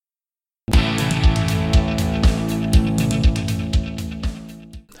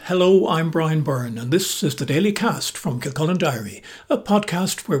Hello, I'm Brian Byrne, and this is the Daily Cast from Kilcullen Diary, a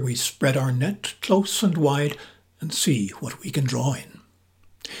podcast where we spread our net close and wide and see what we can draw in.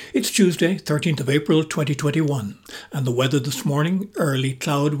 It's Tuesday, 13th of April 2021, and the weather this morning, early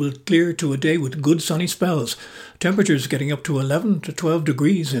cloud will clear to a day with good sunny spells, temperatures getting up to 11 to 12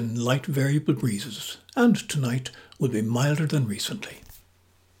 degrees in light variable breezes, and tonight will be milder than recently.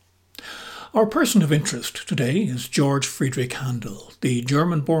 Our person of interest today is Georg Friedrich Handel, the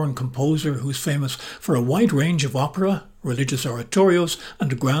German-born composer who's famous for a wide range of opera, religious oratorios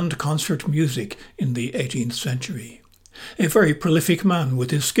and grand concert music in the 18th century. A very prolific man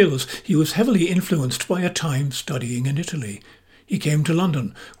with his skills, he was heavily influenced by a time studying in Italy. He came to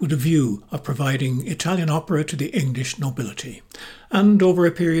London with a view of providing Italian opera to the English nobility, and over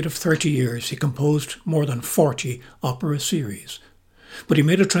a period of 30 years he composed more than 40 opera series. But he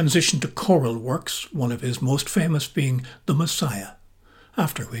made a transition to choral works, one of his most famous being The Messiah,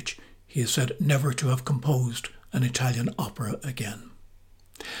 after which he is said never to have composed an Italian opera again.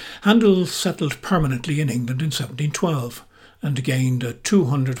 Handel settled permanently in England in 1712 and gained a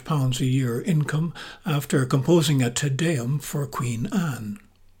 £200 a year income after composing a Te Deum for Queen Anne.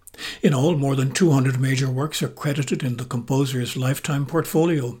 In all, more than 200 major works are credited in the composer's lifetime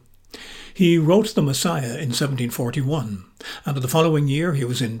portfolio. He wrote The Messiah in 1741, and the following year he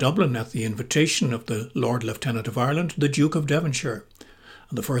was in Dublin at the invitation of the Lord Lieutenant of Ireland, the Duke of Devonshire.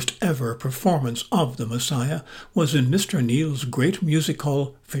 And the first ever performance of The Messiah was in Mr. Neil's great music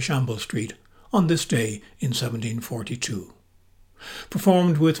hall, Fishamble Street, on this day in 1742.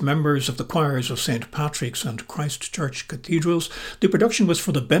 Performed with members of the choirs of St. Patrick's and Christ Church cathedrals, the production was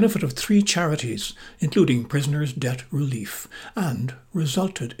for the benefit of 3 charities, including prisoners' debt relief, and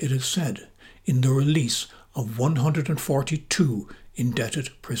resulted, it is said, in the release of 142 indebted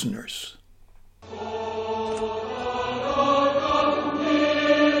prisoners.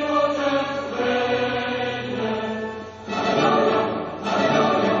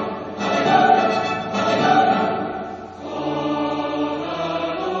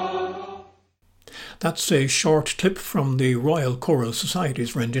 That's a short clip from the Royal Choral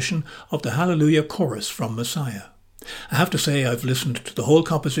Society's rendition of the Hallelujah Chorus from Messiah. I have to say I've listened to the whole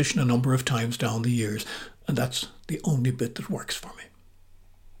composition a number of times down the years, and that's the only bit that works for me.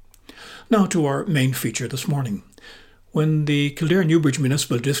 Now to our main feature this morning. When the Kildare-Newbridge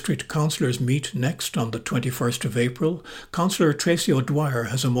Municipal District Councillors meet next on the 21st of April, Councillor Tracy O'Dwyer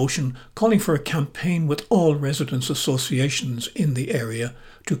has a motion calling for a campaign with all residents' associations in the area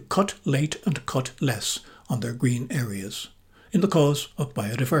to cut late and cut less on their green areas, in the cause of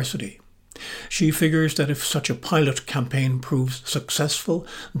biodiversity. She figures that if such a pilot campaign proves successful,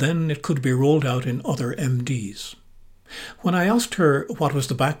 then it could be rolled out in other MDs. When I asked her what was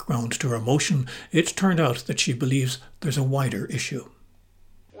the background to her motion, it turned out that she believes there's a wider issue.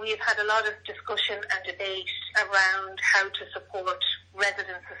 We've had a lot of discussion and debate around how to support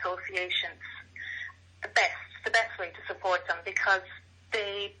residents' associations. The best way to support them, because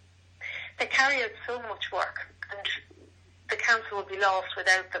they carry out so much work and the council will be lost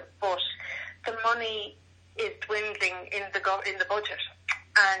without them. But the money is dwindling in the budget,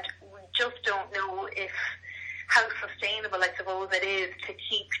 and we just don't know how sustainable, I suppose, it is to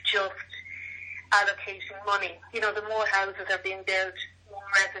keep just allocating money. You know, the more houses are being built, more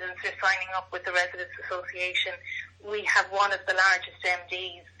residents are signing up with the Residents Association. We have one of the largest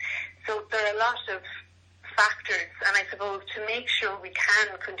MDs. So there are a lot of factors, and I suppose to make sure we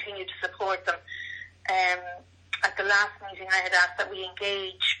can continue to support them, at the last meeting I had asked that we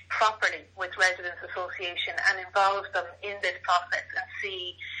engage properly with Residents Association and involve them in this process and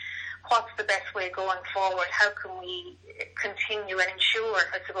see what's the best way going forward. How can we continue and ensure,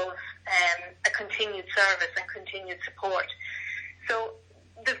 I suppose, a continued service and continued support. So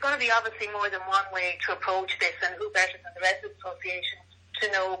there's going to be obviously more than one way to approach this, and who better than the Residents Association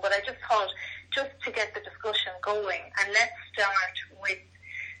to know. But I just thought, just to get the discussion going, and let's start with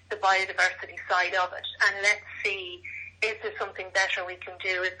the biodiversity side of it, and let's see, is there something better we can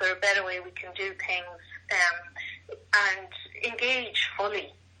do? Is there a better way we can do things? And engage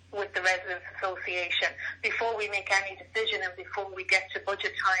fully with the Residents Association before we make any decision and before we get to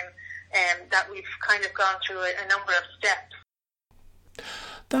budget time, that we've kind of gone through a number of steps.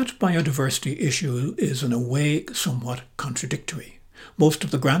 That biodiversity issue is in a way somewhat contradictory. Most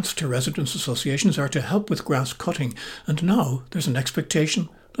of the grants to residents' associations are to help with grass cutting, and now there's an expectation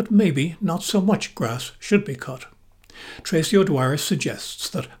that maybe not so much grass should be cut. Tracy O'Dwyer suggests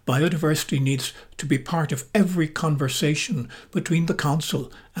that biodiversity needs to be part of every conversation between the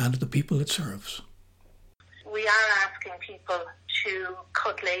council and the people it serves. We are asking people to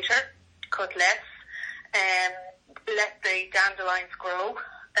cut later, cut less, let the dandelions grow,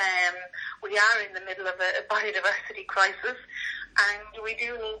 We are in the middle of a biodiversity crisis, and we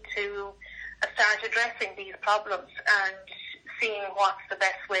do need to start addressing these problems and seeing what's the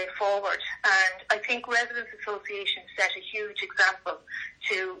best way forward. And I think residents associations set a huge example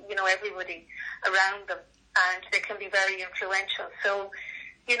to, everybody around them, and they can be very influential. So,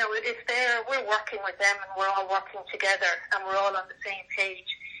 we're working with them and we're all working together and we're all on the same page.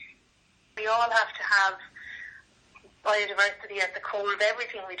 We all have to have biodiversity at the core of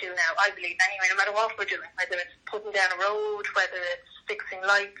everything we do now, I believe, anyway, no matter what we're doing, whether it's putting down a road, whether it's fixing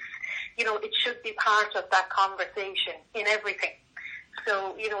lights, it should be part of that conversation in everything.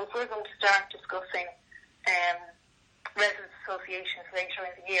 So, if we're going to start discussing residents associations later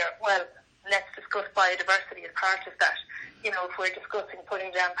in the year, well, let's discuss biodiversity as part of that. If we're discussing putting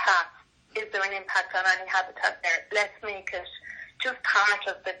down paths, is there an impact on any habitat there? Let's make it just part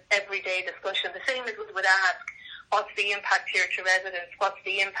of the everyday discussion. The same as we would ask, what's the impact here to residents? What's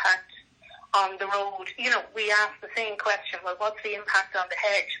the impact on the road? We ask the same question. Well, what's the impact on the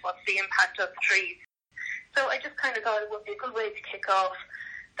hedge? What's the impact of the trees? So I just kind of thought it would be a good way to kick off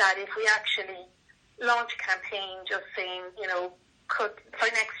that if we actually launch a campaign just saying, cut for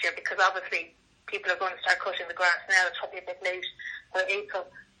next year, because obviously people are going to start cutting the grass now. It's probably a bit late for April.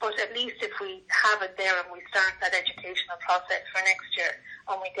 But at least if we have it there and we start that educational process for next year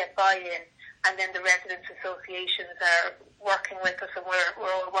and we get buy-in, and then the residents associations are working with us and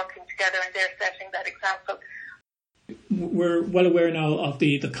we're all working together and they're setting that example. We're well aware now of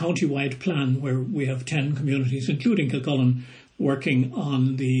the county-wide plan where we have 10 communities, including Kilcullen, working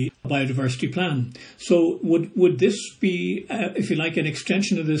on the biodiversity plan. So would this be, if you like, an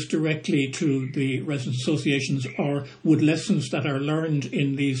extension of this directly to the residents associations, or would lessons that are learned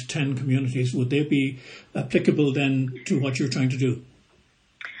in these 10 communities, would they be applicable then to what you're trying to do?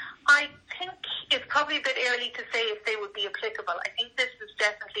 I think it's probably a bit early to say if they would be applicable. I think this is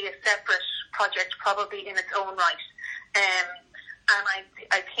definitely a separate project, probably in its own right. And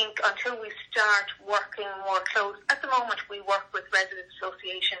I think until we start working more close, at the moment we work with residents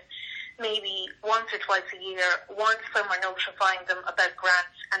associations maybe once or twice a year, once when we're notifying them about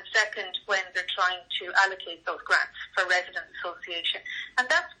grants, and second when they're trying to allocate those grants for residents association. And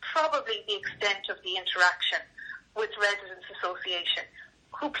that's probably the extent of the interaction with residents association,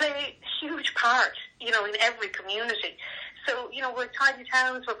 who play a huge part, in every community. So, with Tidy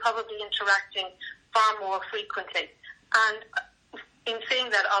Towns, we're probably interacting far more frequently. And in saying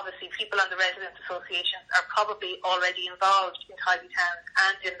that, obviously, people on the residents associations are probably already involved in Tidy Towns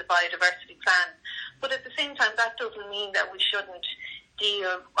and in the biodiversity plan. But at the same time, that doesn't mean that we shouldn't deal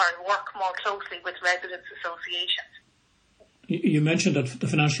or work more closely with residents associations. You mentioned that the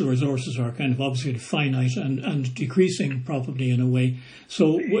financial resources are kind of obviously finite and decreasing probably in a way.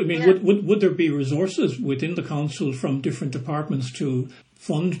 So, I mean, yeah. would there be resources within the council from different departments to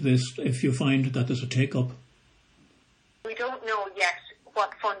fund this if you find that there's a take-up? We don't know yet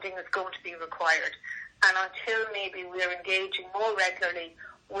what funding is going to be required, and until maybe we're engaging more regularly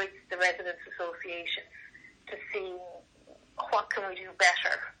with the residents associations to see what can we do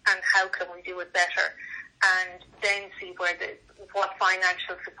better and how can we do it better, and then see what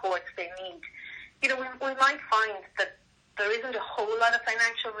financial supports they need. We might find that there isn't a whole lot of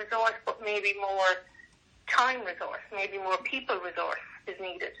financial resource, but maybe more time resource, maybe more people resource is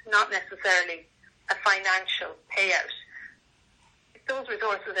needed, not necessarily a financial payout. Those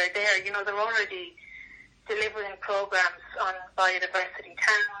resources are there. They're already delivering programs on biodiversity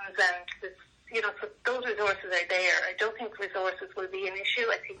towns, and so those resources are there. I don't think resources will be an issue.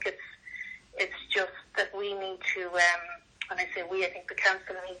 I think it's just that we need to, when I say we, I think the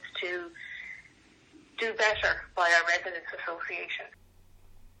council needs to do better by our residents association.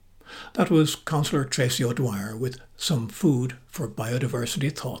 That was Councillor Tracy O'Dwyer with some food for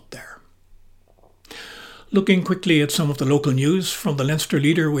biodiversity thought there. Looking quickly at some of the local news from the Leinster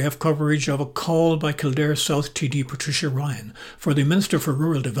Leader, we have coverage of a call by Kildare South TD Patricia Ryan for the Minister for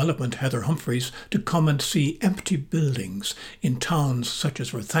Rural Development Heather Humphreys to come and see empty buildings in towns such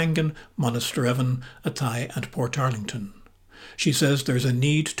as Rathangan, Monasterevin, Athy and Portarlington. She says there's a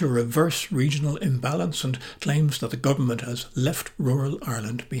need to reverse regional imbalance and claims that the government has left rural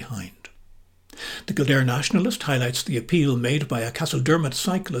Ireland behind. The Kildare Nationalist highlights the appeal made by a Castledermot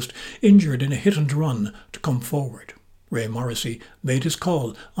cyclist injured in a hit-and-run to come forward. Ray Morrissey made his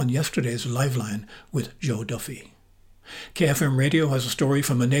call on yesterday's Liveline with Joe Duffy. KFM Radio has a story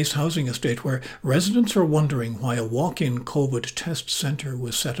from a Naas housing estate where residents are wondering why a walk-in COVID test centre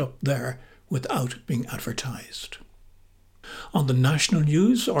was set up there without being advertised. On the national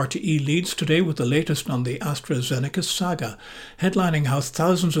news, RTE leads today with the latest on the AstraZeneca saga, headlining how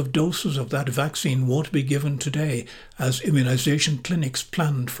thousands of doses of that vaccine won't be given today as immunisation clinics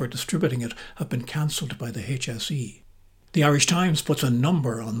planned for distributing it have been cancelled by the HSE. The Irish Times puts a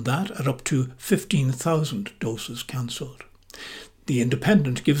number on that at up to 15,000 doses cancelled. The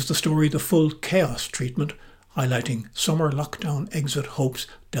Independent gives the story the full chaos treatment, highlighting summer lockdown exit hopes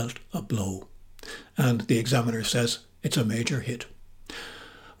dealt a blow. And the Examiner says it's a major hit.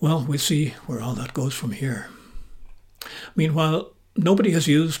 Well, we'll see where all that goes from here. Meanwhile, nobody has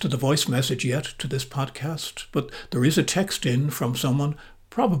used the voice message yet to this podcast, but there is a text in from someone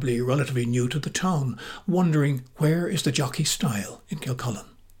probably relatively new to the town, wondering where is the Jockey Stile in Kilcullen.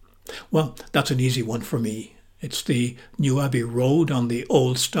 Well, that's an easy one for me. It's the New Abbey Road on the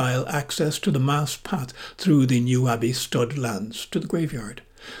old style access to the Mass path through the New Abbey stud lands to the graveyard.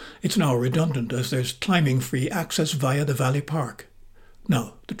 It's now redundant as there's climbing-free access via the Valley Park.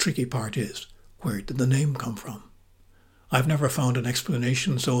 Now, the tricky part is, where did the name come from? I've never found an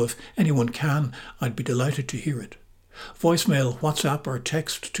explanation, so if anyone can, I'd be delighted to hear it. Voicemail, WhatsApp or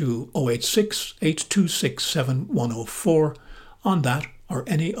text to 086 8267 7104 on that or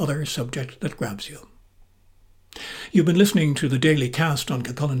any other subject that grabs you. You've been listening to the Daily Cast on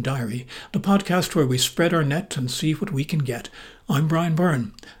Kilcullen Diary, the podcast where we spread our net and see what we can get. I'm Brian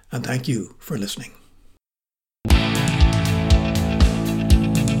Byrne, and thank you for listening.